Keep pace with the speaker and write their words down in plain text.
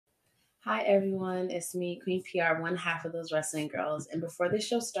Hi everyone, it's me, Queen PR, one half of those wrestling girls. And before the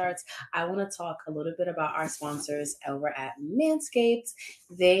show starts, I want to talk a little bit about our sponsors over at Manscaped.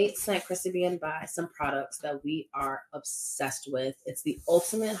 They sent Krista and by some products that we are obsessed with. It's the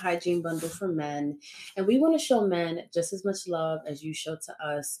ultimate hygiene bundle for men, and we want to show men just as much love as you show to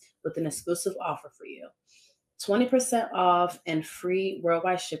us with an exclusive offer for you. 20% off and free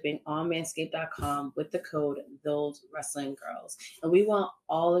worldwide shipping on manscaped.com with the code those wrestling girls. And we want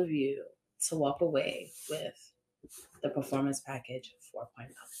all of you to walk away with the Performance Package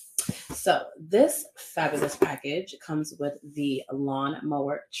 4.0. So, this fabulous package comes with the lawn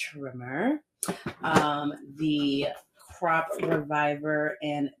mower trimmer, the crop reviver,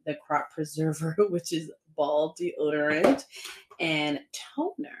 and the crop preserver, which is ball deodorant, and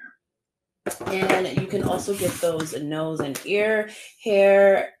toner. And you can also get those nose and ear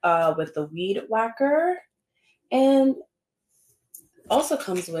hair with the weed whacker. And also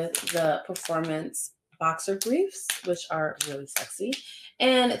comes with the performance boxer briefs, which are really sexy.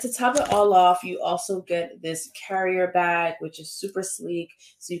 And to top it all off, you also get this carrier bag, which is super sleek.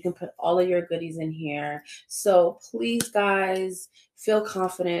 So you can put all of your goodies in here. So please, guys, feel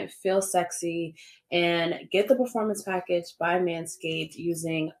confident, feel sexy, and get the performance package by Manscaped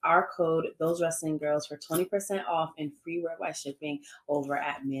using our code, Those Wrestling Girls, for 20% off and free worldwide shipping over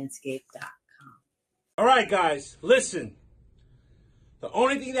at manscaped.com. All right, guys, listen. The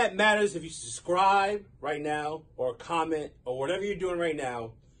only thing that matters if you subscribe right now or comment or whatever you're doing right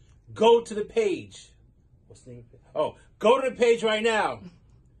now, go to the page. What's the name? Oh, go to the page right now.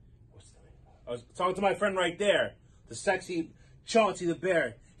 I was talking to my friend right there, the sexy Chauncey the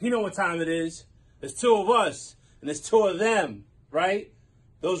Bear. You know what time it is. There's two of us, and there's two of them, right?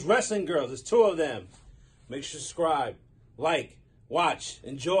 Those wrestling girls, there's two of them. Make sure to subscribe, like, watch,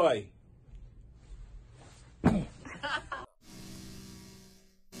 enjoy.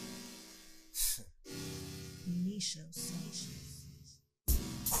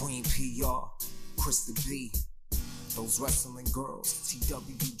 Queen PR, Krista B, those wrestling girls,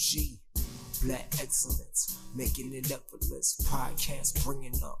 TWG, Black Excellence, making it effortless. Podcast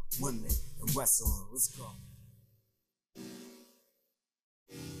bringing up women and wrestling. Let's go.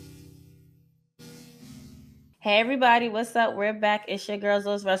 Hey everybody, what's up? We're back. It's your girls,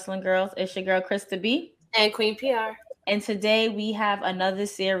 those wrestling girls. It's your girl Krista B and Queen PR. And today we have another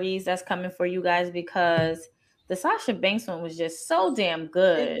series that's coming for you guys because the Sasha Banks one was just so damn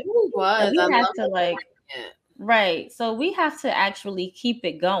good. It really was. We have to right. So we have to actually keep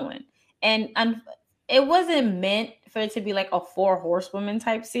it going. And it wasn't meant for it to be like a 4 horsewomen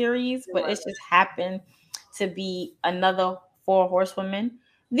type series, but it just happened to be another 4 horsewomen.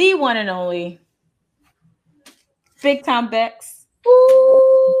 The one and only Big Time Bex.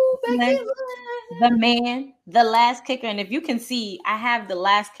 Ooh, Becky. The man, the last kicker. And if you can see, I have the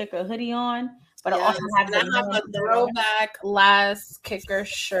last kicker hoodie on, but I also have a throwback last kicker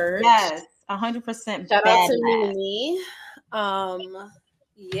shirt. Yes, 100%. Shout out to Mimi.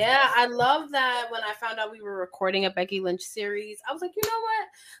 Yeah, I love that. When I found out we were recording a Becky Lynch series, I was like, you know what?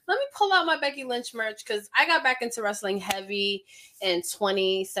 Let me pull out my Becky Lynch merch because I got back into wrestling heavy in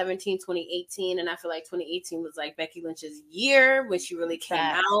 2017, 2018. And I feel like 2018 was like Becky Lynch's year when she really came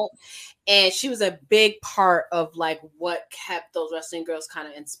out. And she was a big part of like what kept those wrestling girls kind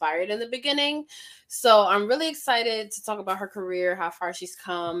of inspired in the beginning. So I'm really excited to talk about her career, how far she's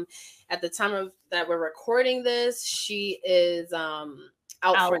come. At the time of that we're recording this, she is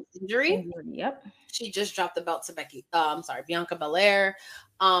out for injury. Yep. She just dropped the belt to Bianca Belair.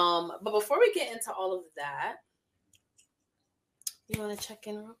 But before we get into all of that, you want to check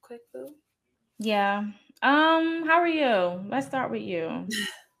in real quick, boo? Yeah. How are you? Let's start with you.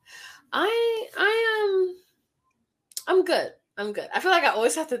 I'm good. I feel like I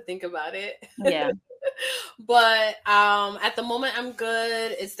always have to think about it. Yeah. But at the moment I'm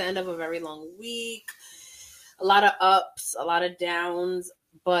good. It's the end of a very long week. A lot of ups, a lot of downs,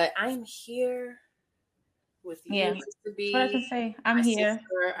 but I'm here with you. Yeah, to be. What I can say, I'm here.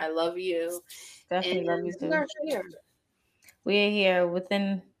 Sister. I love you. Definitely love you too. We are here. We are here.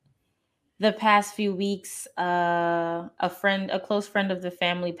 Within the past few weeks, a close friend of the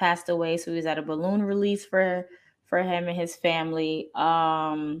family passed away, so he was at a balloon release for him and his family.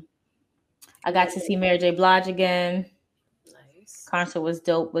 I got to see Mary J. Blige again. Nice. Concert was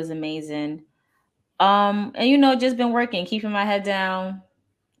dope. Was amazing. And just been working, keeping my head down,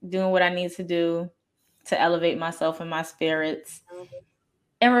 doing what I need to do to elevate myself and my spirits,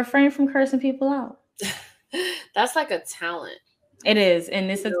 and refrain from cursing people out. That's like a talent. It is,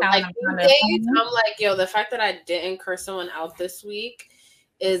 and it's a talent. I'm like, yo, the fact that I didn't curse someone out this week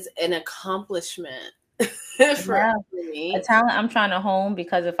is an accomplishment. for me. A talent I'm trying to hone,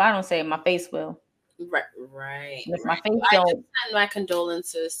 because if I don't say it, my face will. Right. And if my face I don't, just send my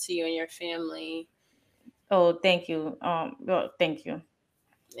condolences to you and your family. oh, thank you. Well, thank you.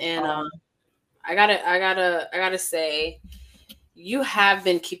 And I gotta say, you have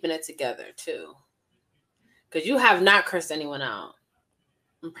been keeping it together too, because you have not cursed anyone out.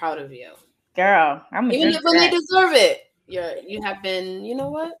 I'm proud of you, girl. I'm even when they deserve it. You have been. You know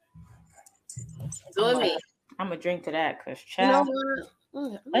what? Doing me. I'm gonna drink to that, cause You know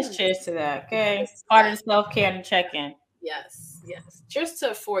what? Let's cheers to that. Okay, part of the self-care and check-in. Yes. Cheers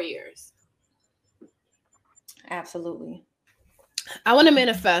to 4 years. Absolutely. I want to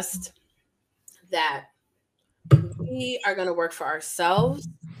manifest that we are going to work for ourselves,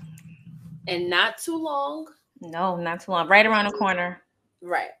 and not too long. No, not too long. Right around the corner.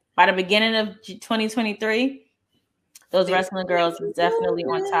 Right. By the beginning of 2023, those wrestling girls are definitely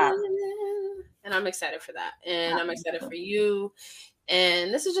on top. And I'm excited for that. And I'm excited for you.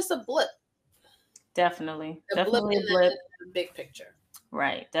 And this is just a blip. Definitely a blip. In the big picture.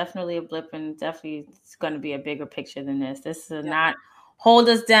 Right. Definitely a blip, and definitely it's going to be a bigger picture than this. This will not hold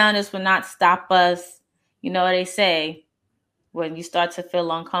us down. This will not stop us. You know what they say? When you start to feel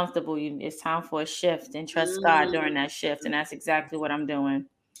uncomfortable, it's time for a shift, and trust God during that shift. And that's exactly what I'm doing.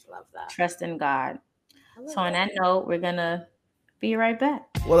 Love that. Trust in God. So on that note, we're going to be right back.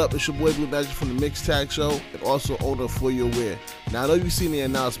 What up? It's your boy Blue Magic from the Mix Tag Show, and also owner of For Your Wear. Now, I know you've seen the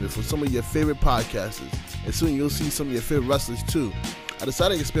announcement from some of your favorite podcasters, and soon you'll see some of your favorite wrestlers too. I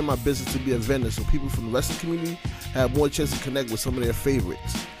decided to expand my business to be a vendor so people from the wrestling community have more chance to connect with some of their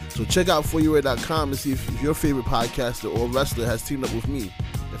favorites. So check out foryourwear.com and see if your favorite podcaster or wrestler has teamed up with me.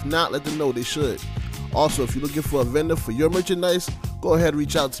 If not, let them know they should. Also, if you're looking for a vendor for your merchandise, go ahead and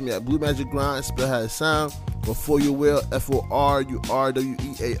reach out to me at Blue Magic Grind, spell how it sound, or For Your Wear, FORURWEAR.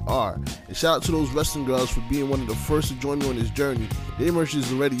 And shout out to those wrestling girls for being one of the first to join me on this journey. Their merch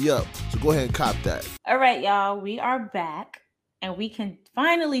is already up, so go ahead and cop that. All right, y'all, we are back, and we can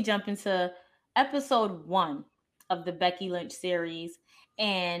finally jump into episode 1 of the Becky Lynch series.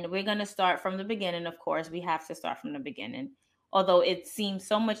 And we're going to start from the beginning, of course. We have to start from the beginning. Although it seems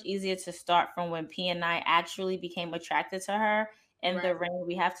so much easier to start from when P&I actually became attracted to her in the ring.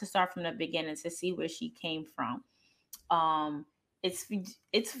 We have to start from the beginning to see where she came from.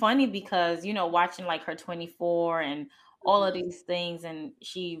 It's funny because, you know, watching like her 24 and all of these things, and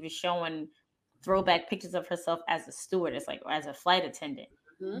she was showing throwback pictures of herself as a stewardess, like as a flight attendant.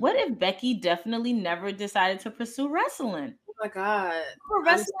 Mm-hmm. What if Becky definitely never decided to pursue wrestling? Oh my God. What would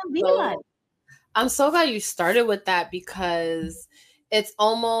wrestling be like? I'm so glad you started with that, because it's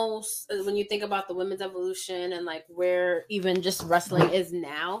almost, when you think about the women's evolution and like where even just wrestling is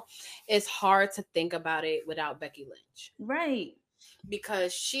now, it's hard to think about it without Becky Lynch. Right.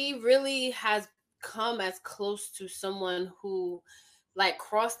 Because she really has come as close to someone who like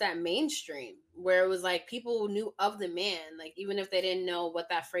crossed that mainstream, where it was like people knew of the man, like even if they didn't know what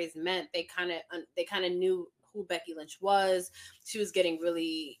that phrase meant, they kind of knew who Becky Lynch was. She was getting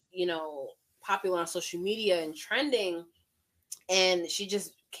really, you know, popular on social media and trending, and she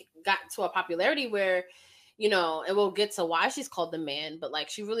just got to a popularity where, you know, and we'll get to why she's called the man, but like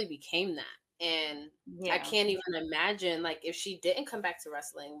she really became that. And I can't even imagine like if she didn't come back to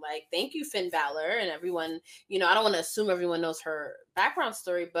wrestling. Like, thank you, Finn Balor, and everyone, you know, I don't want to assume everyone knows her background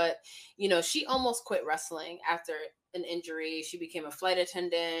story, but you know, she almost quit wrestling after an injury. She became a flight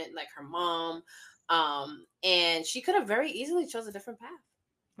attendant like her mom, and she could have very easily chose a different path.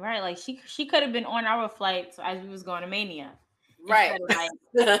 Right, like she could have been on our flights as we was going to Mania. Right. Like,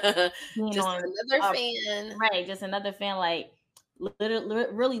 just another fan. Right, just another fan, like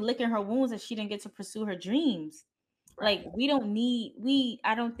really licking her wounds that she didn't get to pursue her dreams. Right. Like,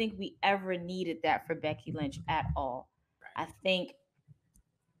 I don't think we ever needed that for Becky Lynch at all. Right. I think,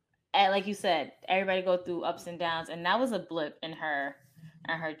 like you said, everybody go through ups and downs, and that was a blip in her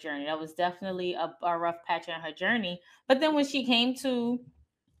journey. That was definitely a rough patch in her journey. But then when she came to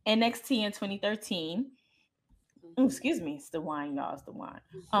NXT in 2013, excuse me, it's the wine, y'all. It's the wine.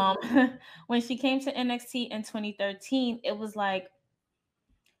 When she came to NXT in 2013, it was like,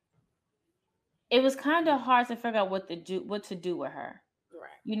 it was kind of hard to figure out what to do with her.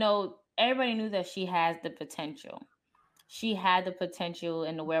 Right. You know, everybody knew that she has the potential. She had the potential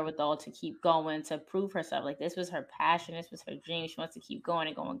and the wherewithal to keep going, to prove herself. Like, this was her passion. This was her dream. She wants to keep going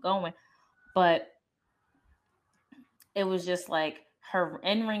and going and going. But it was just like, her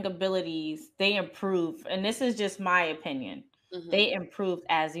in-ring abilities, they improved. And this is just my opinion. Mm-hmm. They improved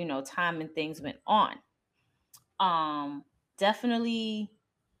as, you know, time and things went on. Definitely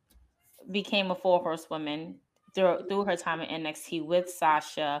became a 4-horsewoman through her time in NXT with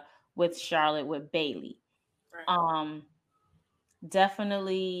Sasha, with Charlotte, with Bayley.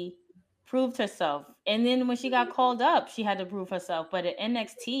 definitely proved herself. And then when she got called up, she had to prove herself. But at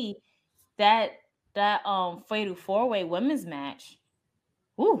NXT, that fatal 4-way women's match,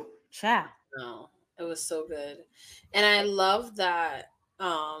 whoo, child. No, it was so good. And I love that.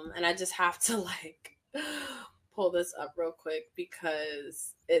 And I just have to like pull this up real quick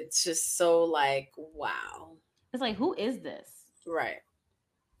because it's just so like, wow. It's like, who is this? Right.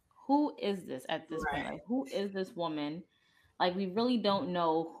 Who is this at this point? Like, who is this woman? Like, we really don't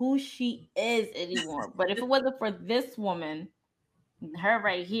know who she is anymore. But if it wasn't for this woman, her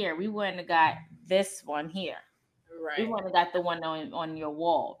right here, we wouldn't have got this one here. Right. We wouldn't have got the one on your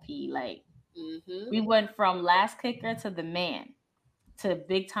wall, P. Like, we went from last kicker to the man to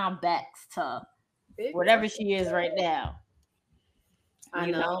Big Tom Bex to whatever she is right now. I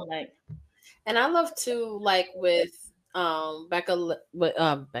know. Like, and I love too, like with Becky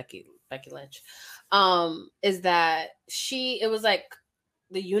Lynch, is that it was like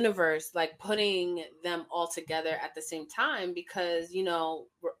the universe like putting them all together at the same time, because you know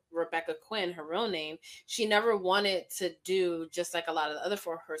Rebecca Quinn, her real name, she never wanted to do just like a lot of the other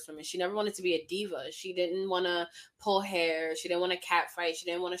 4 horsewomen. She never wanted to be a diva. She didn't want to pull hair. She didn't want to catfight. She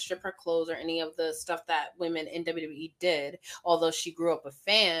didn't want to strip her clothes or any of the stuff that women in WWE did. Although she grew up a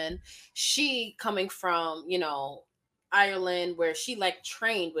fan, she coming from, you know, Ireland, where she like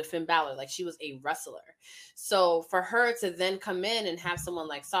trained with Finn Balor, like she was a wrestler. So for her to then come in and have someone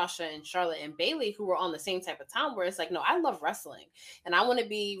like Sasha and Charlotte and Bayley who were on the same type of time, where it's like, no, I love wrestling and I want to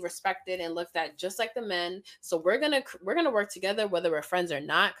be respected and looked at just like the men. So we're gonna work together whether we're friends or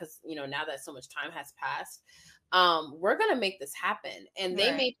not, because you know now that so much time has passed. We're gonna make this happen. And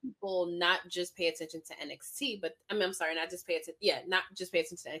they made people not just pay attention to NXT, but not just pay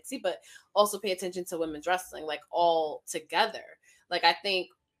attention to NXT, but also pay attention to women's wrestling, like all together. Like I think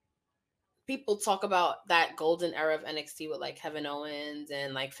people talk about that golden era of NXT with like Kevin Owens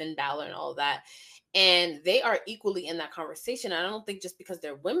and like Finn Balor and all that. And they are equally in that conversation. I don't think just because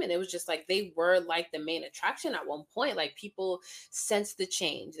they're women, it was just like they were like the main attraction at one point. Like people sensed the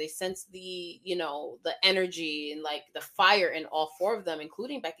change. They sensed the, you know, the energy and like the fire in all 4 of them,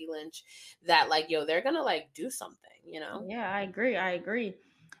 including Becky Lynch, that like, yo, they're going to like do something, you know? Yeah, I agree.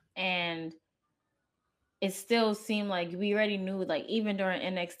 And it still seemed like we already knew, like even during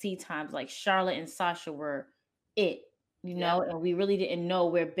NXT times, like Charlotte and Sasha were it, you know, and we really didn't know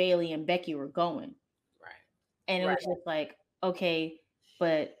where Bayley and Becky were going. And it was just like, okay,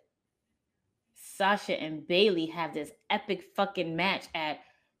 but Sasha and Bayley have this epic fucking match at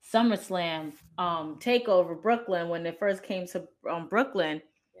SummerSlam Takeover Brooklyn when they first came to Brooklyn.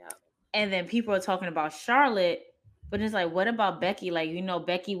 Yeah. And then people are talking about Charlotte, but it's like, what about Becky? Like, you know,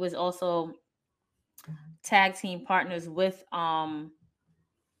 Becky was also tag team partners with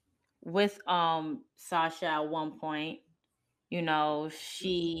Sasha at one point. You know,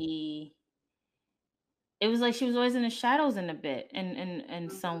 it was like she was always in the shadows in a bit,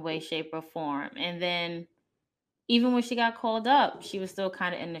 in some way, shape, or form. And then even when she got called up, she was still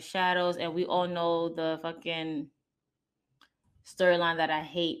kind of in the shadows. And we all know the fucking storyline that I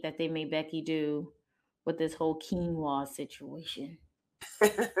hate that they made Becky do with this whole quinoa situation.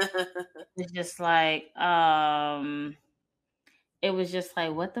 It's just like, it was just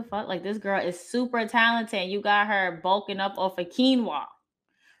like, what the fuck? Like, this girl is super talented and you got her bulking up off of quinoa,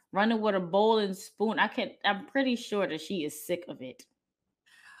 running with a bowl and spoon. I'm pretty sure that she is sick of it.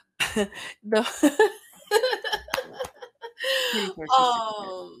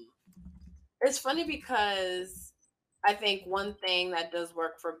 It's funny because I think one thing that does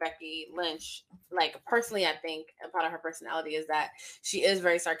work for Becky Lynch, like personally, I think a part of her personality is that she is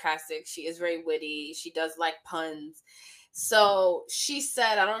very sarcastic. She is very witty. She does like puns. So she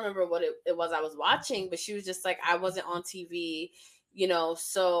said, I don't remember what it was I was watching, but she was just like, I wasn't on TV, you know,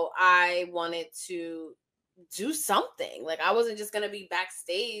 so I wanted to do something. Like I wasn't just gonna be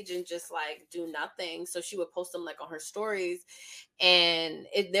backstage and just like do nothing. So she would post them like on her stories, and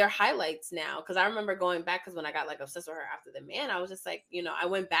they're highlights now. Because I remember going back, because when I got like obsessed with her after the man, I was just like, you know, I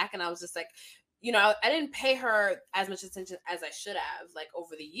went back and I was just like, you know, I didn't pay her as much attention as I should have, like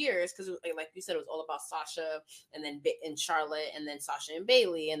over the years, because like you said, it was all about Sasha and then Charlotte, and then Sasha and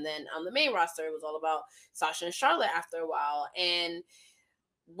Bayley, and then on the main roster it was all about Sasha and Charlotte after a while. And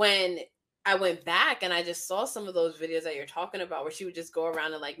when I went back and I just saw some of those videos that you're talking about, where she would just go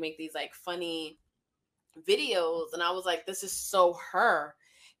around and like make these like funny videos, and I was like, this is so her.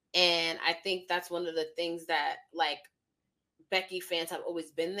 And I think that's one of the things that like Becky fans have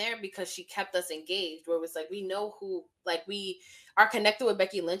always been there, because she kept us engaged, where it was like, we know who, like we are connected with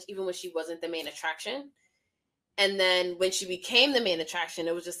Becky Lynch even when she wasn't the main attraction. And then when she became the main attraction,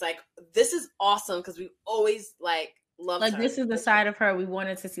 it was just like, this is awesome because we always like loved like her. this is the side of her we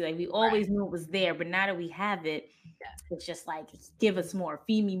wanted to see. Like we always knew it was there, but now that we have it, it's just like, give us more,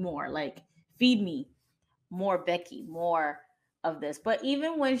 feed me more, like feed me more Becky, more of this. But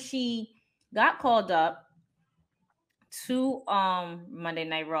even when she got called up to Monday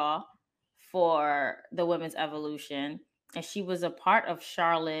Night Raw for the Women's Evolution, and she was a part of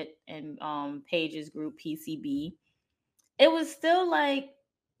Charlotte and Paige's group PCB, it was still like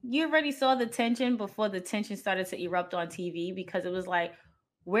you already saw the tension before the tension started to erupt on TV, because it was like,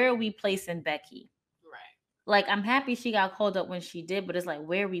 where are we placing Becky? Right. Like, I'm happy she got called up when she did, but it's like,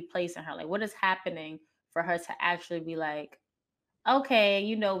 where are we placing her? Like, what is happening for her to actually be like,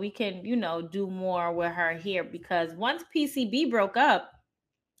 okay, we can, do more with her here? Because once PCB broke up,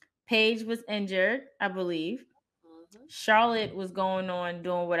 Paige was injured, I believe. Mm-hmm. Charlotte was going on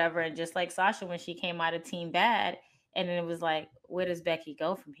doing whatever, and just like Sasha when she came out of Team Bad, and then it was like, where does Becky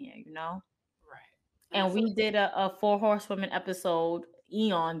go from here? Right. And we did a 4 Horsewomen episode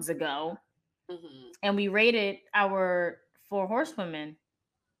eons ago, and we rated our 4 Horsewomen,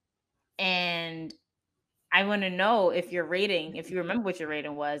 and I want to know if you remember what your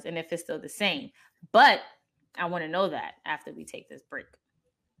rating was, and if it's still the same. But I want to know that after we take this break.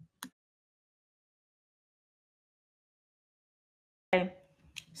 Okay.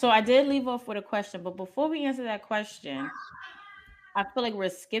 So I did leave off with a question, but before we answer that question, I feel like we're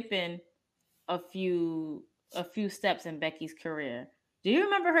skipping a few steps in Becky's career. Do you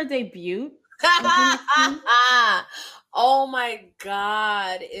remember her debut? Oh my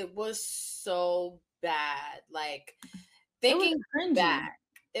God. It was so bad. Like, thinking back,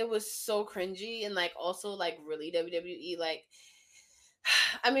 it was so cringy, and like also like really WWE. Like,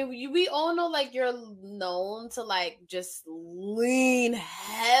 I mean, we all know like you're known to like just lean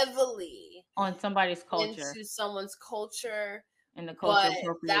heavily on somebody's culture, into someone's culture, and the culture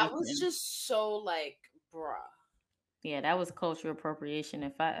appropriation. That was just so like, bruh. Yeah, that was cultural appropriation.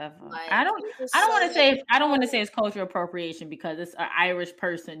 If I ever, like, I don't want to say it's cultural appropriation because it's an Irish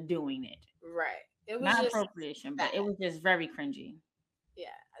person doing it. Right. It was not just appropriation, bad. But it was just very cringy. Yeah,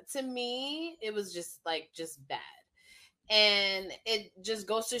 to me, it was just bad. And it just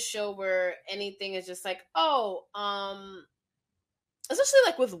goes to show where anything is just like, especially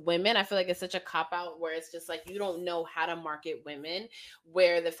like with women, I feel like it's such a cop out where it's just like you don't know how to market women.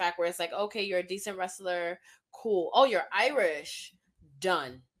 Where the fact where it's like, okay, you're a decent wrestler, cool. Oh, you're Irish,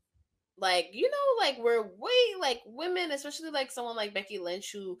 done. Like, like we're way like women, especially like someone like Becky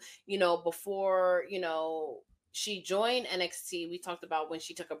Lynch, who, before, she joined NXT, we talked about when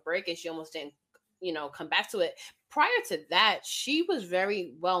she took a break and she almost didn't, come back to it. Prior to that, she was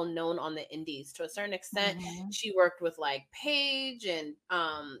very well known on the indies to a certain extent. Mm-hmm. She worked with like Paige and,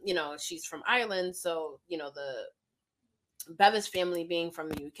 she's from Ireland. So, the Bevis family being from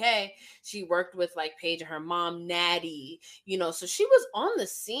the UK, she worked with like Paige and her mom, Natty, so she was on the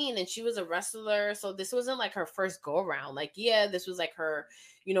scene and she was a wrestler. So this wasn't like her first go around. Like, yeah, this was like her,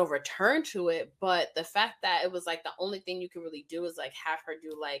 return to it. But the fact that it was like the only thing you could really do is like have her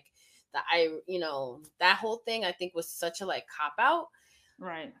do like that whole thing, I think was such a like cop out.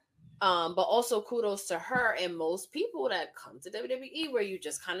 Right. But also kudos to her and most people that come to WWE where you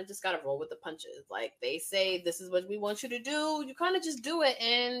just kind of just got to roll with the punches. Like they say, this is what we want you to do. You kind of just do it.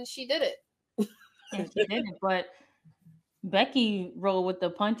 And she did it. And she did it. But Becky rolled with the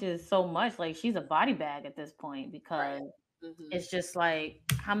punches so much. Like she's a body bag at this point because it's just like,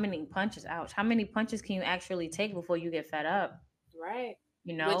 how many punches? Ouch. How many punches can you actually take before you get fed up? Right.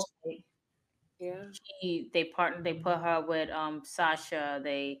 Yeah. They put her with Sasha.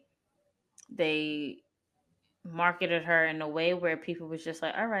 They marketed her in a way where people was just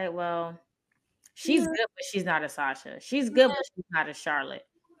like, all right, well, she's good, but she's not a Sasha. She's good, but she's not a Charlotte.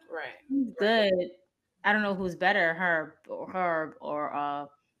 Right. She's good. I don't know who's better, her or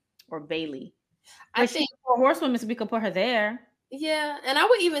Bayley. I think for horsewomen, so we could put her there. Yeah, and I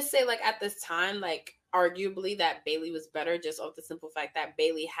would even say like at this time, like arguably that Bayley was better just off the simple fact that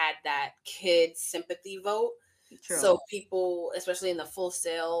Bayley had that kid sympathy vote. True. So people, especially in the Full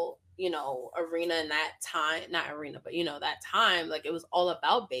Sail, arena in that time, not arena, but that time, like it was all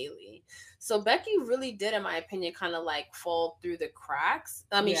about Bayley. So Becky really did, in my opinion, kind of like fall through the cracks.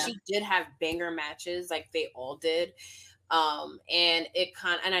 I mean, she did have banger matches, like they all did. And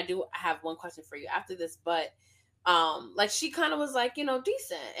I do have one question for you after this, but like she kind of was like,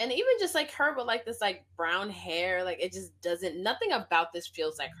 decent. And even just like her with like this like brown hair, like it just nothing about this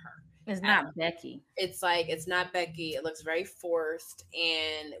feels like her. It's not Becky. It's like, it's not Becky. It looks very forced.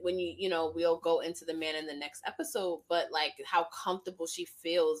 And when we'll go into the man in the next episode, but like how comfortable she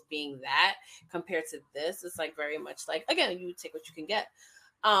feels being that compared to this, it's like very much like, again, you take what you can get.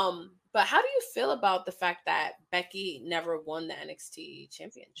 But how do you feel about the fact that Becky never won the NXT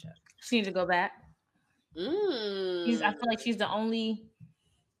championship? She needs to go back. I feel like she's the only.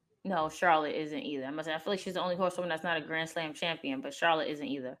 No, Charlotte isn't either. I feel like she's the only horsewoman that's not a Grand Slam champion, but Charlotte isn't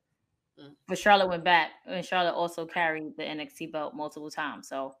either. But Charlotte went back, and Charlotte also carried the NXT belt multiple times.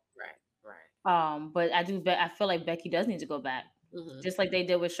 So right. But I feel like Becky does need to go back, just like they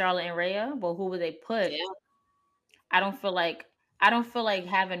did with Charlotte and Rhea. But who would they put? Yeah. I don't feel like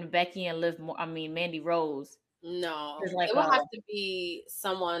having Becky and Mandy Rose. No, like, it will have to be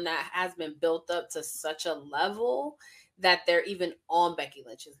someone that has been built up to such a level that they're even on Becky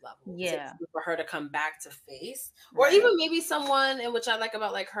Lynch's level. Yeah, for her to come back to face, or even maybe someone, in which I like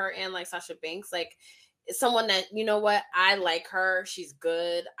about like her and like Sasha Banks, like someone that, you know what, I like her, she's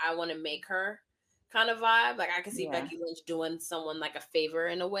good, I want to make her kind of vibe. Like I can see Becky Lynch doing someone like a favor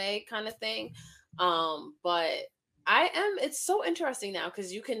in a way, kind of thing. But it's so interesting now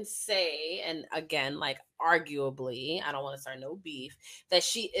because you can say, and again, like arguably, I don't want to start no beef, that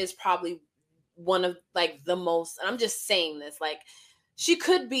she is probably one of like the most, and I'm just saying this, like she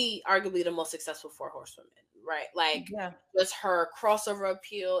could be arguably the most successful 4 horsewomen, right? Like just her crossover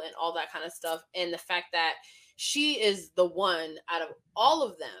appeal and all that kind of stuff. And the fact that she is the one out of all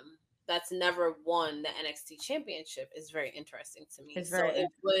of them that's never won the NXT championship is very interesting to me. So it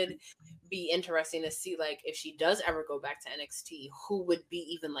would be interesting to see, like, if she does ever go back to NXT, who would be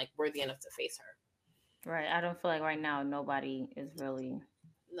even like worthy enough to face her. Right. I don't feel like right now nobody is really.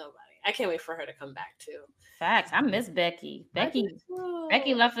 Nobody. I can't wait for her to come back too. Facts. I miss Becky. Becky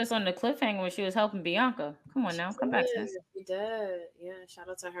left us on the cliffhanger when she was helping Bianca. Come on now, come back, sis. She did. Yeah, shout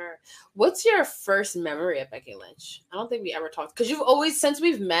out to her. What's your first memory of Becky Lynch? I don't think we ever talked, because since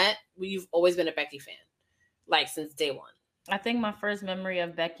we've met, you've always been a Becky fan, like since day one. I think my first memory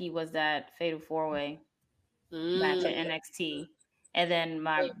of Becky was that Fatal 4-Way match at NXT. And then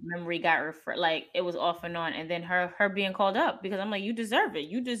my memory got like it was off and on. And then her being called up, because I'm like, you deserve it.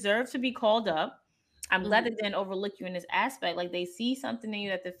 You deserve to be called up. I'm glad they didn't overlook you in this aspect. Like they see something in you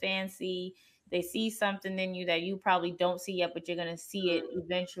that the fans see. They see something in you that you probably don't see yet, but you're going to see it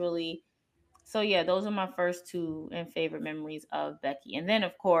eventually. So yeah, those are my first 2 and favorite memories of Becky. And then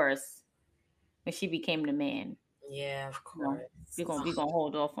of course, when she became the man. Yeah, of course. We're gonna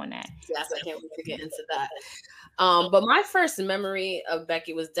hold off on that. Yes, I can't wait to get into that. But my first memory of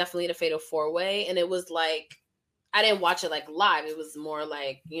Becky was definitely the Fatal 4-Way, and it was like, I didn't watch it like live. It was more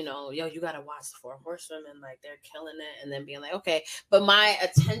like, you gotta watch the 4 horsewomen, like they're killing it, and then being like, okay. But my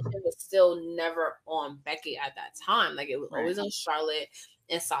attention was still never on Becky at that time. Like it was always on Charlotte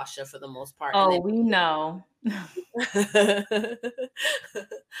and Sasha for the most part. Oh, we know.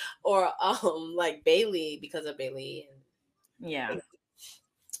 Or like Bayley, because of Bayley. Yeah.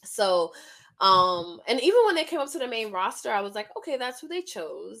 So and even when they came up to the main roster, I was like, okay, that's who they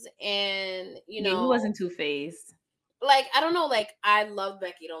chose. And he wasn't two-faced. Like, I don't know, like I love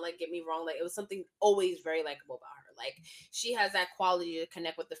Becky, don't like get me wrong, like it was something always very likable about her. Like she has that quality to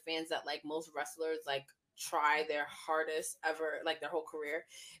connect with the fans that like most wrestlers like try their hardest ever, like their whole career,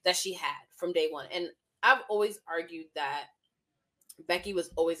 that she had from day one. And I've always argued that Becky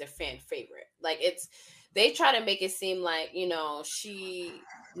was always a fan favorite. Like they try to make it seem like, no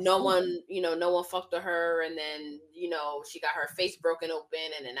one fucked with her, and then, she got her face broken open,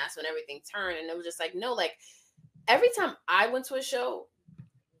 and then that's when everything turned. And it was just like, no, like every time I went to a show,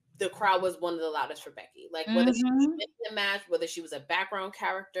 the crowd was one of the loudest for Becky. Like whether she was in the match, whether she was a background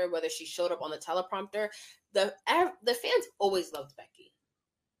character, whether she showed up on the teleprompter, the fans always loved Becky.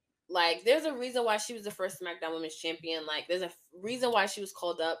 Like there's a reason why she was the first SmackDown Women's Champion. Like there's a reason why she was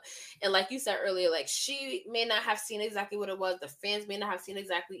called up. And like you said earlier, like she may not have seen exactly what it was. The fans may not have seen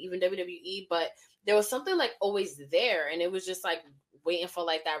exactly even WWE, but there was something like always there. And it was just like waiting for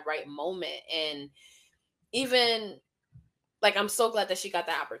like that right moment. And even like, I'm so glad that she got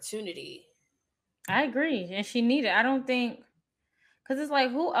that opportunity. I agree. And she needed, I don't think, because it's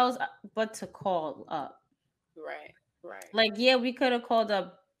like, who else but to call up? Right. Like, yeah, we could have called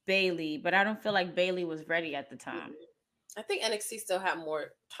up Bayley, but I don't feel like Bayley was ready at the time. I think NXT still had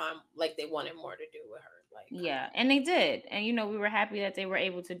more time, like they wanted more to do with her. Like, yeah, and they did. And, we were happy that they were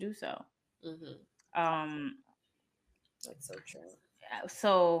able to do so. That's so true. Yeah,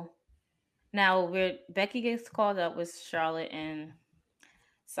 so now where Becky gets called up with Charlotte and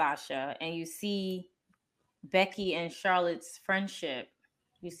Sasha, and you see Becky and Charlotte's friendship,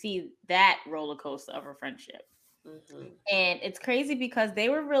 you see that roller coaster of a friendship. Mm-hmm. And it's crazy because they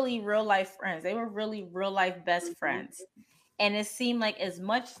were really real life friends. They were really real life best friends. And it seemed like as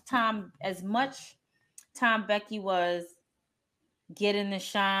much time Becky was getting the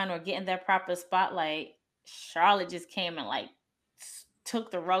shine or getting that proper spotlight, Charlotte just came and like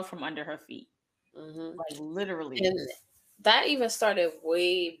took the rug from under her feet. Like literally. And that even started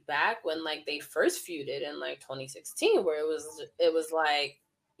way back when like they first feuded in like 2016, where it was like,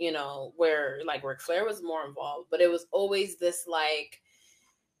 you know, where like Ric Flair was more involved, but it was always this like,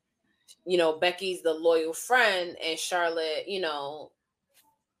 you know, Becky's the loyal friend and Charlotte, you know,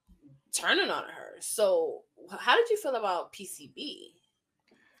 turning on her. So how did you feel about PCB?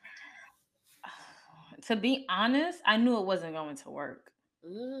 To be honest, I knew it wasn't going to work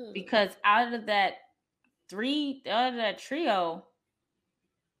because out of that trio,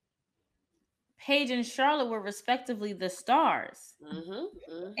 Paige and Charlotte were respectively the stars.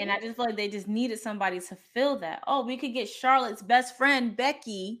 And I just feel like they just needed somebody to fill that. Oh, we could get Charlotte's best friend,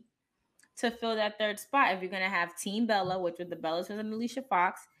 Becky, to fill that third spot. If you're going to have Team Bella, which was the Bellas and Alicia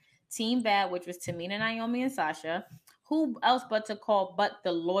Fox, Team Bad, which was Tamina, Naomi, and Sasha, who else but to call but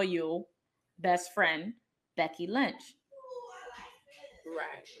the loyal best friend, Becky Lynch.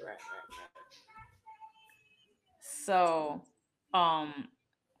 Right. So,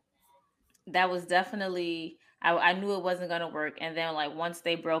 that was definitely, I knew it wasn't going to work. And then like once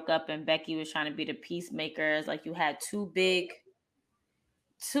they broke up and Becky was trying to be the peacemakers, like you had two big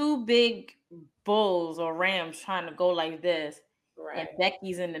bulls or rams trying to go like this. Right. And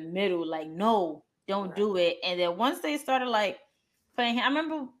Becky's in the middle, like, no, don't do it. And then once they started like playing, I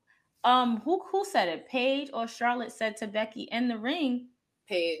remember who said it? Paige or Charlotte said to Becky in the ring.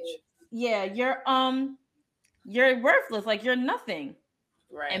 Paige. Yeah, you're worthless, like you're nothing.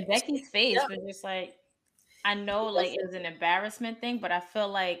 Right. And Becky's face was just like, I know like it was an embarrassment thing, but I feel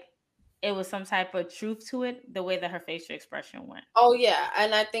like it was some type of truth to it, the way that her facial expression went. Oh yeah,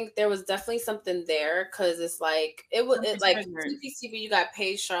 and I think there was definitely something there because it's like like PCB. You got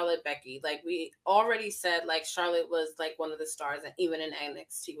Paige, Charlotte, Becky. Like we already said, like Charlotte was like one of the stars, and even in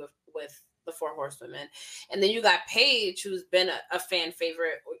NXT with the Four Horsewomen, and then you got Paige, who's been a fan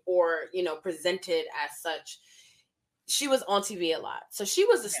favorite or you know presented as such. She was on TV a lot. So she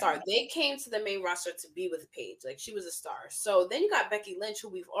was a star. They came to the main roster to be with Paige. Like she was a star. So then you got Becky Lynch, who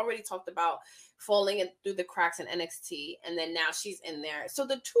we've already talked about falling in through the cracks in NXT. And then now she's in there. So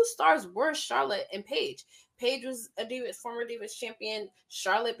the two stars were Charlotte and Paige. Paige was a former Divas champion.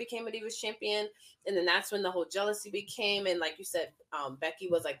 Charlotte became a Divas champion. And then that's when the whole jealousy became. And like you said, Becky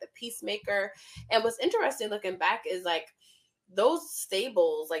was like the peacemaker. And what's interesting looking back is like those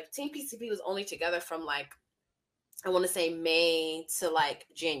stables, like Team PCB was only together from like, I want to say May to like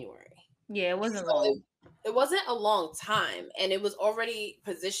January. Yeah, it wasn't long. It wasn't a long time. And it was already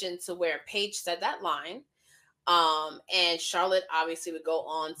positioned to where Paige said that line. And Charlotte obviously would go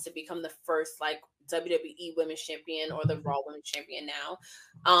on to become the first like WWE Women's Champion or the Raw Women's Champion now.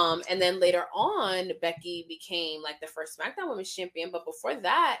 And then later on, Becky became like the first SmackDown Women's Champion. But before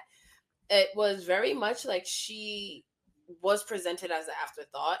that, it was very much like she was presented as an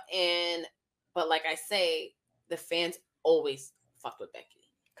afterthought. But like I say, the fans always fucked with Becky.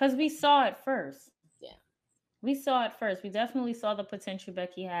 Because we saw it first. Yeah. We saw it first. We definitely saw the potential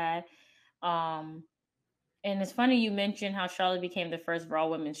Becky had. And it's funny you mentioned how Charlotte became the first Raw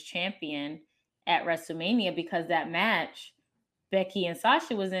Women's Champion at WrestleMania because that match, Becky and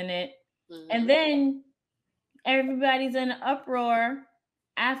Sasha was in it. Mm-hmm. And then everybody's in an uproar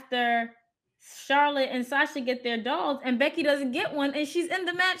after Charlotte and Sasha get their dolls and Becky doesn't get one and she's in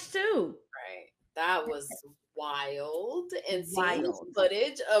the match too. Right. That was wild. And seeing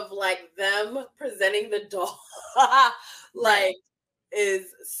footage of like them presenting the doll like is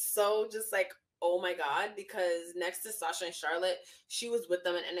so just like, oh my God, because next to Sasha and Charlotte, she was with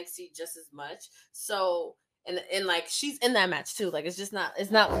them in NXT just as much. So and like she's in that match too. Like it's not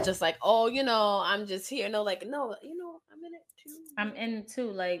just like, oh, you know, I'm just here. No, like, no, you know, I'm in it too. I'm in it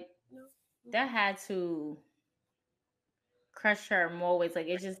too. Like that had to crush her in more ways. Like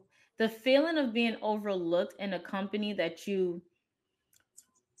it's just the feeling of being overlooked in a company that you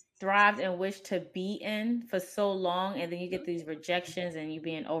thrived and wished to be in for so long, and then you get these rejections and you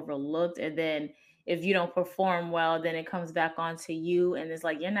being overlooked, and then if you don't perform well, then it comes back onto you, and it's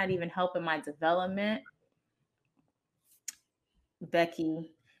like you're not even helping my development.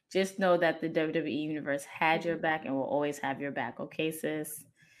 Becky, just know that the WWE Universe had your back and will always have your back, okay, sis?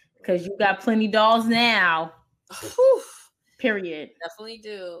 Because you got plenty dolls now. Period. Definitely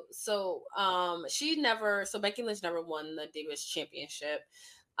do. So Becky Lynch never won the Divas Championship.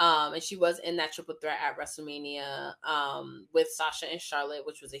 And she was in that triple threat at WrestleMania with Sasha and Charlotte,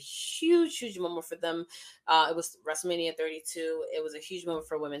 which was a huge moment for them. It was WrestleMania 32. It was a huge moment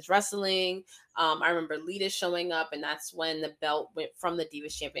for women's wrestling. I remember Lita showing up, and that's when the belt went from the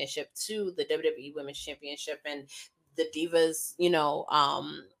Divas Championship to the WWE Women's Championship. And the Divas,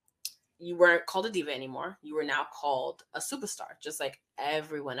 you weren't called a diva anymore. You were now called a superstar, just like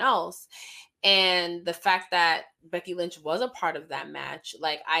everyone else. And the fact that Becky Lynch was a part of that match,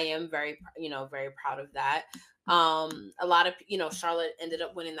 like, I am very proud of that. A lot of, Charlotte ended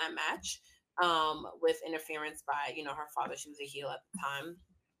up winning that match with interference by, her father. She was a heel at the time.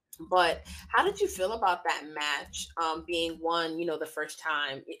 But how did you feel about that match being won, the first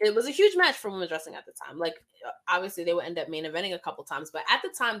time? It was a huge match for women's wrestling at the time. Like, obviously, they would end up main eventing a couple times. But at the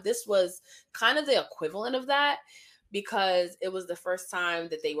time, this was kind of the equivalent of that, because it was the first time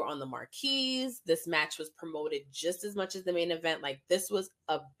that they were on the marquees. This match was promoted just as much as the main event. Like, this was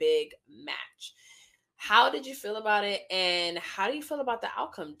a big match. How did you feel about it, and how do you feel about the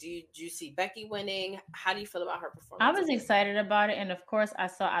outcome? Do you see Becky winning? How do you feel about her performance? I was excited about it, and of course, I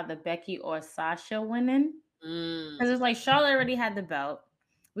saw either Becky or Sasha winning, because it's like Charlotte already had the belt.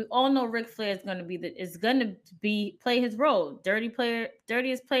 We all know Ric Flair is going to play his role,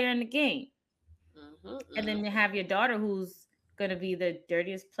 dirtiest player in the game, and then you have your daughter who's going to be the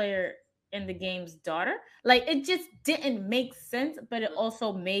dirtiest player in the game's daughter. Like, it just didn't make sense, but it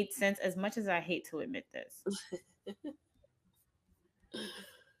also made sense, as much as I hate to admit this.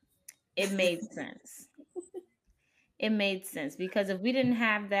 It made sense. It made sense, because if we didn't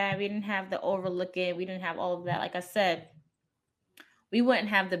have that, we didn't have the overlooking, we didn't have all of that, like I said, we wouldn't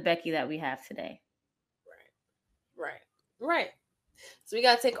have the Becky that we have today. Right. So we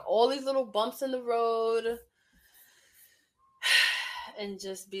got to take all these little bumps in the road and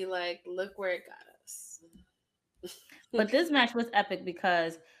just be like, look where it got us. But this match was epic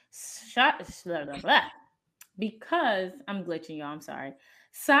because I'm glitching, y'all. I'm sorry.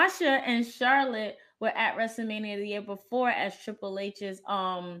 Sasha and Charlotte were at WrestleMania the year before as Triple H's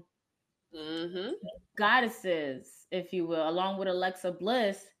goddesses, if you will, along with Alexa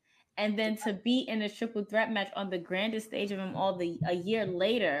Bliss. And then to be in a triple threat match on the grandest stage of them all a year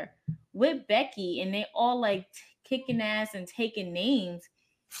later with Becky, and they all like kicking ass and taking names.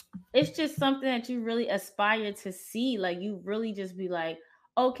 It's just something that you really aspire to see. Like, you really just be like,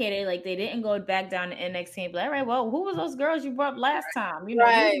 okay, they didn't go back down to NXT and be like, all right, well, who was those girls you brought up last time?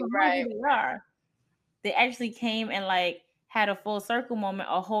 Right. They actually came and like had a full circle moment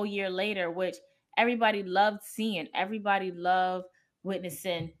a whole year later, which everybody loved seeing. Everybody loved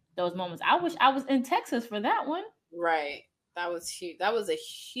witnessing those moments. I wish I was in Texas for that one. Right. That was huge. That was a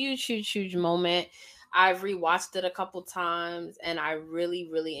huge moment. I've rewatched it a couple times, and I really,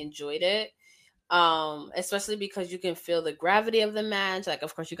 really enjoyed it. Especially because you can feel the gravity of the match. Like,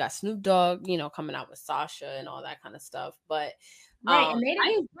 of course, you got Snoop Dogg, coming out with Sasha and all that kind of stuff. But right,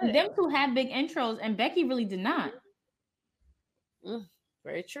 and them two had big intros, and Becky really did not.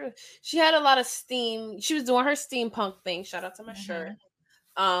 Very true. She had a lot of steam. She was doing her steampunk thing. Shout out to my shirt.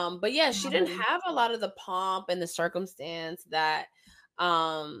 But yeah, she didn't have a lot of the pomp and the circumstance that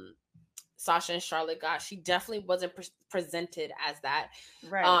Sasha and Charlotte got. She definitely wasn't presented as that.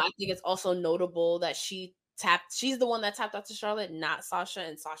 Right. I think it's also notable that she's the one that tapped out to Charlotte, not Sasha,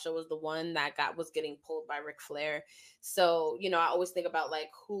 and Sasha was the one that was getting pulled by Ric Flair. So, I always think about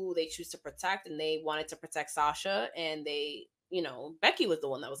like who they choose to protect, and they wanted to protect Sasha, and they, Becky was the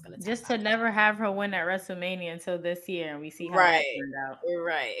one that was going to just to never have her win at WrestleMania until this year, and we see how that turned out.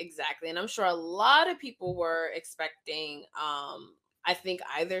 Right, exactly. And I'm sure a lot of people were expecting I think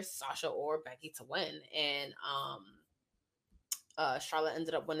either Sasha or Becky to win, and Charlotte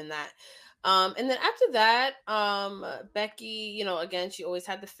ended up winning that. And then after that, Becky, again, she always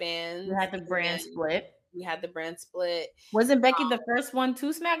had the fans. We had the brand split. Wasn't Becky the first one to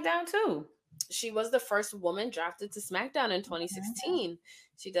SmackDown too? She was the first woman drafted to SmackDown in 2016.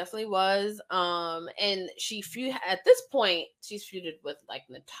 She definitely was. And at this point, she's feuded with like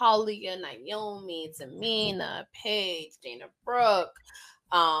Natalya, Naomi, Tamina, Paige, Dana Brooke,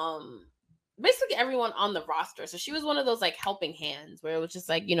 basically everyone on the roster. So she was one of those like helping hands where it was just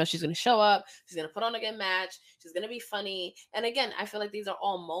like, she's going to show up, she's going to put on a good match, she's going to be funny. And again, I feel like these are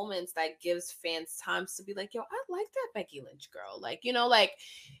all moments that gives fans times to be like, yo, I like that Becky Lynch girl. Like,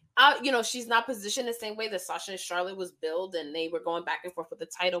 she's not positioned the same way that Sasha and Charlotte was billed, and they were going back and forth with the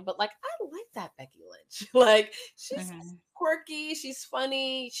title. But like, I like that Becky Lynch. Like, she's quirky, she's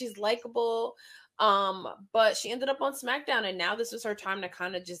funny, she's likable. But she ended up on SmackDown, and now this is her time to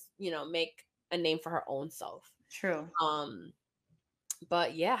kind of just, make a name for her own self. True.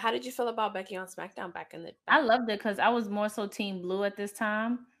 But yeah, how did you feel about Becky on SmackDown back in the? I loved it because I was more so Team Blue at this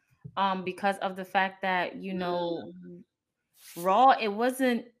time. because of the fact that, you know, Raw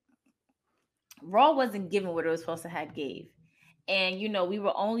wasn't giving what it was supposed to have gave. And, you know, we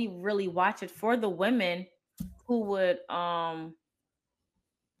were only really watching for the women who would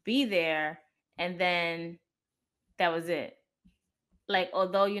be there, and then that was it. Like,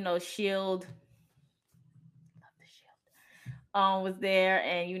 although, you know, Shield was there,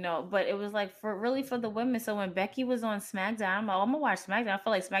 and, you know, but it was like for the women. So when Becky was on SmackDown, I'm like, oh, I'm gonna watch SmackDown. I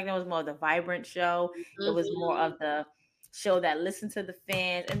feel like SmackDown was more of the vibrant show. It was more of the show that listened to the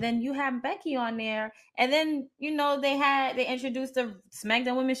fans. And then you have Becky on there, and then, you know, they introduced the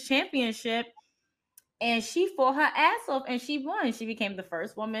SmackDown Women's Championship, and she fought her ass off and she won. She became the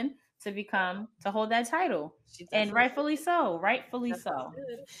first woman to hold that title, and rightfully so.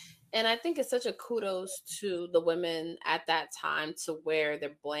 And I think it's such a kudos to the women at that time, to where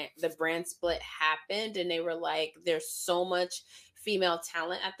the brand split happened, and they were like, there's so much female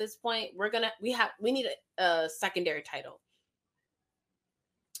talent at this point. We need a secondary title.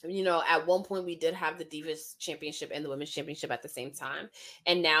 You know, at one point we did have the Divas Championship and the Women's Championship at the same time,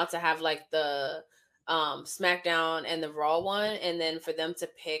 and now to have like the SmackDown and the Raw one, and then for them to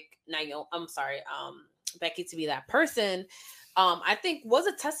pick Becky to be that person, I think was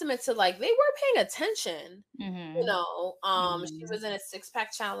a testament to, like, they were paying attention. You know, she was in a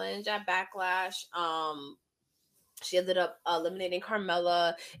 6-pack challenge at Backlash. She ended up eliminating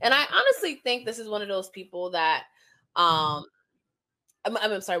Carmella, and I honestly think this is one of those people that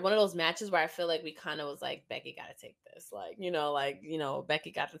I'm sorry, one of those matches where I feel like we kind of was like, Becky got to take this. Like, you know,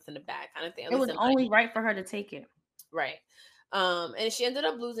 Becky got this in the bag kind of thing. It was only right for her to take it. Right. And she ended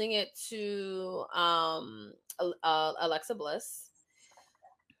up losing it to Alexa Bliss.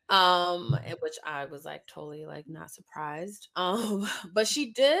 Which I was like totally like not surprised. But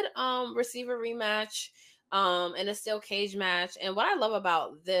she did receive a rematch in a steel cage match. And what I love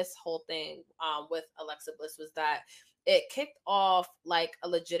about this whole thing with Alexa Bliss was that it kicked off like a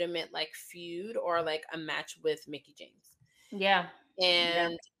legitimate like feud or like a match with Mickie James. Yeah.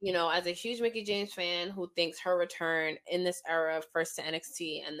 And, you know, as a huge Mickie James fan who thinks her return in this era, first to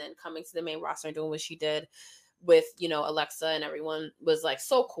NXT and then coming to the main roster and doing what she did with, you know, Alexa and everyone, was like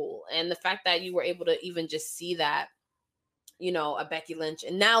so cool. And the fact that you were able to even just see that, you know, a Becky Lynch,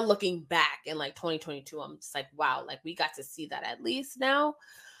 and now looking back in like 2022, I'm just like, wow, like we got to see that at least now.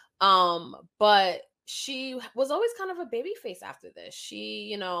 But she was always kind of a baby face after this. She,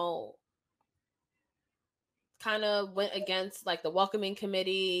 you know, kind of went against like the welcoming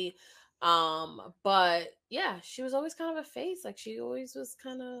committee. But yeah, she was always kind of a face. Like she always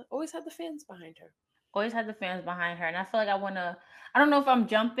had the fans behind her. Always had the fans behind her. And I feel like I don't know if I'm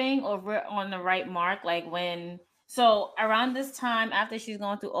jumping or we're on the right mark. Like so around this time, after she's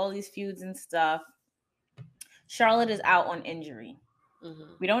going through all these feuds and stuff, Charlotte is out on injury.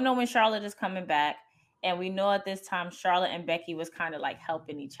 We don't know when Charlotte is coming back. And we know at this time, Charlotte and Becky was kind of like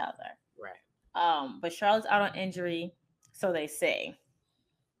helping each other. Right. But Charlotte's out on injury, so they say.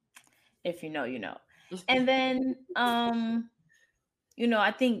 If you know, you know. And then, you know,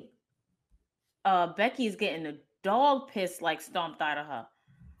 I think Becky's getting the dog piss like stomped out of her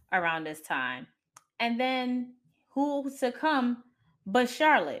around this time. And then who succumbed but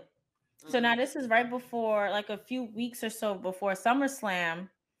Charlotte? So now this is right before, like a few weeks or so before SummerSlam.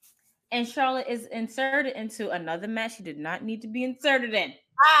 And Charlotte is inserted into another match she did not need to be inserted in.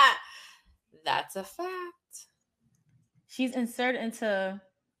 That's a fact. She's inserted into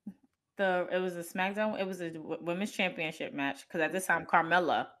it was a SmackDown, it was a Women's Championship match, because at this time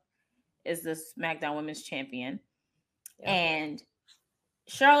Carmella is the SmackDown Women's Champion. Yeah. And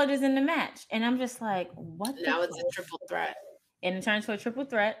Charlotte is in the match. And I'm just like, what? Now it's a triple threat. And it turned to a triple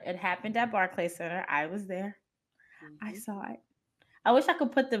threat. It happened at Barclays Center. I was there. I saw it. I wish I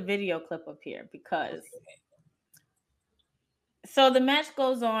could put the video clip up here, because so the match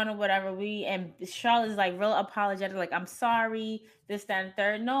goes on or whatever. And Charlotte's like real apologetic, like, I'm sorry, this, that, and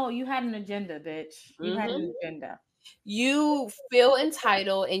third. No, you had an agenda, bitch. You had an agenda. You feel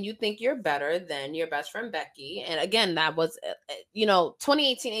entitled and you think you're better than your best friend Becky. And again, that was, you know,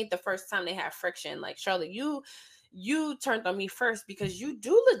 2018 ain't the first time they had friction. Like, Charlotte, you turned on me first because you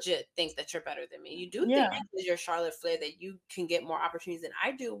do legit think that you're better than me. You do think because you're Charlotte Flair that you can get more opportunities than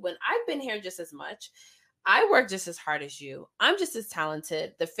I do, when I've been here just as much. I work just as hard as you. I'm just as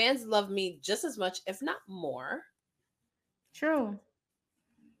talented. The fans love me just as much, if not more. True.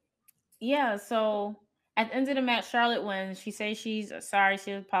 Yeah, so at the end of the match, Charlotte wins. She says she's sorry,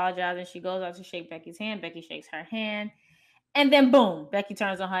 she apologized, and she goes out to shake Becky's hand. Becky shakes her hand. And then boom, Becky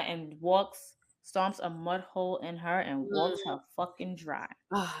turns on her and stomps a mud hole in her and walks her fucking dry.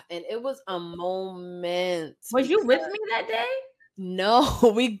 And it was a moment. Was you with me that day?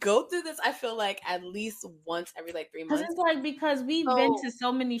 No, we go through this, I feel like, at least once every like 3 months. It's like because we've been to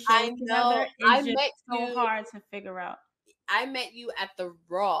so many shows together, it's just so hard to figure out. I met you at the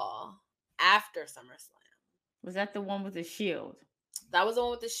Raw after SummerSlam. Was that the one with the Shield? That was the one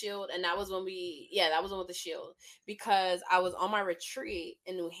with the Shield, and that was when that was the one with the Shield, because I was on my retreat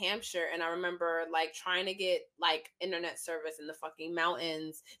in New Hampshire, and I remember like trying to get like internet service in the fucking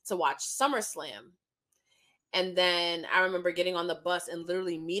mountains to watch SummerSlam. And then I remember getting on the bus and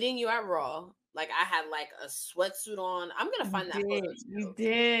literally meeting you at Raw. Like I had like a sweatsuit on. I'm gonna find that photo. You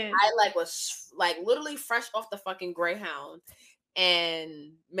did. I like was like literally fresh off the fucking Greyhound,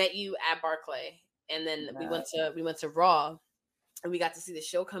 and met you at Barclay. And then we went to Raw, and we got to see the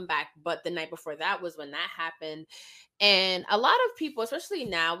show come back. But the night before that was when that happened. And a lot of people, especially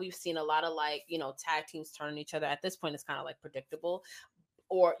now, we've seen a lot of like, you know, tag teams turn on each other. At this point, it's kind of like predictable.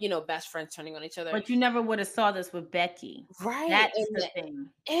 Or, you know, best friends turning on each other. But you never would have saw this with Becky. Right. That's the thing.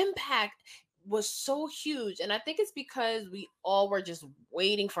 Impact was so huge. And I think it's because we all were just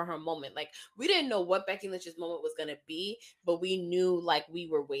waiting for her moment. Like, we didn't know what Becky Lynch's moment was going to be, but we knew, like, we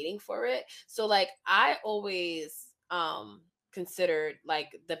were waiting for it. So, like, I always considered, like,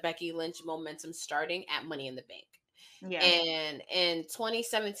 the Becky Lynch momentum starting at Money in the Bank. Yeah. And in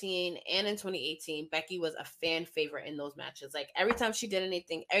 2017 and in 2018, Becky was a fan favorite in those matches. Like every time she did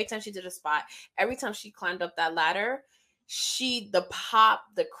anything, every time she did a spot, every time she climbed up that ladder,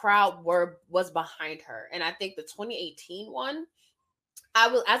 the crowd was behind her. And I think the 2018 one,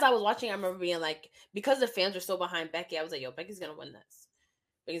 as I was watching, I remember being like, because the fans were so behind Becky, I was like, yo, Becky's gonna win this.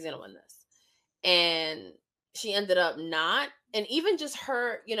 Becky's gonna win this. And she ended up not. And even just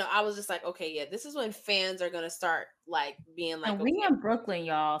her, you know, I was just like, okay, yeah, this is when fans are going to start like being like, and we in Brooklyn,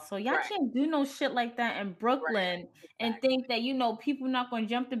 y'all. So y'all can't do no shit like that in Brooklyn and think that, you know, people not going to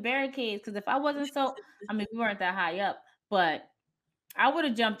jump the barricades. Because if I wasn't I mean, we weren't that high up, but I would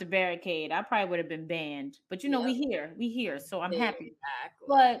have jumped the barricade. I probably would have been banned. But, you know, we here. So I'm happy.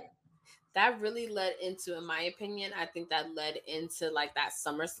 But that really led into, in my opinion, I think that led into like that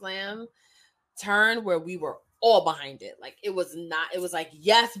SummerSlam turn where we were all behind it. Like it was like,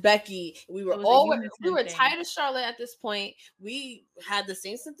 yes, Becky. We were tired of Charlotte at this point. We had the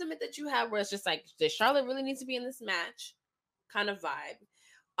same sentiment that you had, where it's just like, does Charlotte really need to be in this match kind of vibe.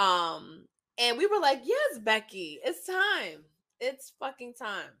 And we were like, yes, Becky, it's time. It's fucking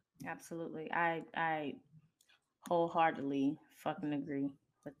time. Absolutely. I wholeheartedly fucking agree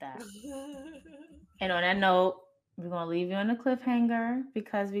with that. And on that note, we're going to leave you on a cliffhanger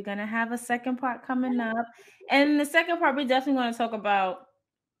because we're going to have a second part coming up. And in the second part, we're definitely going to talk about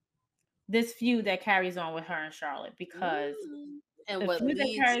this feud that carries on with her and Charlotte, because and what leads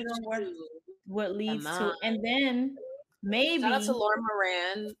to, and then maybe shout out to Laura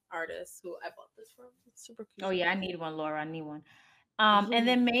Moran, artist who I bought this from. It's super cute. Oh yeah, I need one, Laura. I need one. And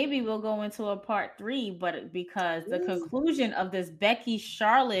then maybe we'll go into a part 3, but because the conclusion of this Becky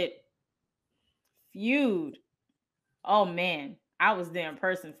Charlotte feud, oh man, I was there in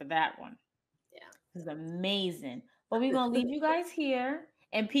person for that one. Yeah, it was amazing. But we're gonna leave you guys here.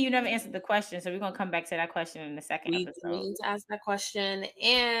 And P, you never answered the question, so we're gonna come back to that question in the second episode. We need to ask that question,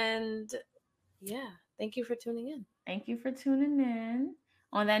 and yeah, thank you for tuning in. Thank you for tuning in.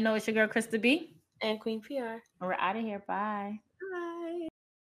 On that note, it's your girl Krista B and Queen PR. And we're out of here. Bye. Bye.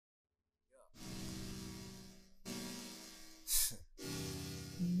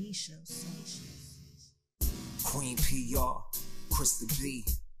 Queen PR, Krista B,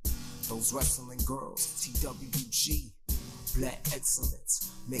 those wrestling girls, TWG, Black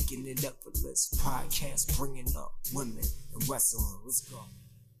Excellence, making it effortless. Podcast bringing up women in wrestling. Let's go.